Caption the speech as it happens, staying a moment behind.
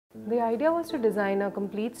The idea was to design a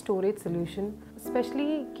complete storage solution,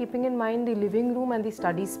 especially keeping in mind the living room and the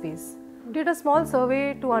study space. Did a small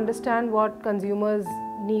survey to understand what consumers'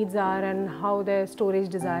 needs are and how their storage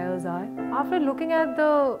desires are. After looking at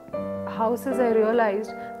the houses, I realized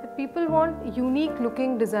that people want unique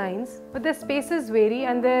looking designs, but their spaces vary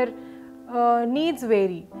and their needs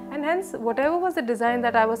vary, and hence whatever was the design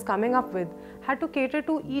that I was coming up with had to cater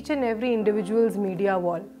to each and every individual's media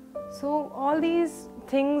wall. So all these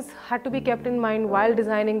things had to be kept in mind while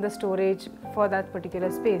designing the storage for that particular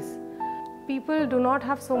space. People do not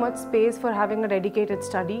have so much space for having a dedicated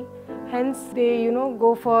study, hence they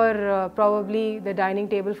go for probably the dining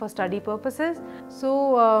table for study purposes.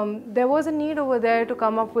 So there was a need over there to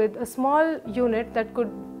come up with a small unit that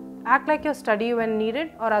could act like your study when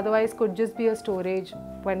needed, or otherwise could just be a storage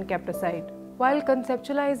when kept aside. While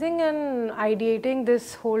conceptualizing and ideating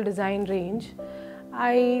this whole design range,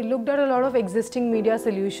 I looked at a lot of existing media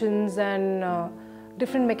solutions and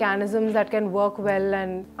different mechanisms that can work well,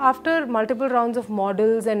 and after multiple rounds of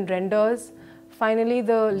models and renders, finally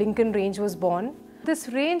the Lincoln range was born. This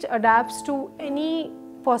range adapts to any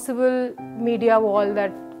possible media wall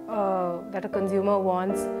that a consumer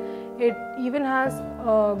wants. It even has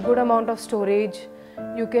a good amount of storage.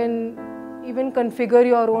 You can even configure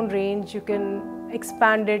your own range. You can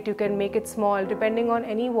expand it, you can make it small. Depending on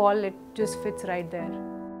any wall, it just fits right there.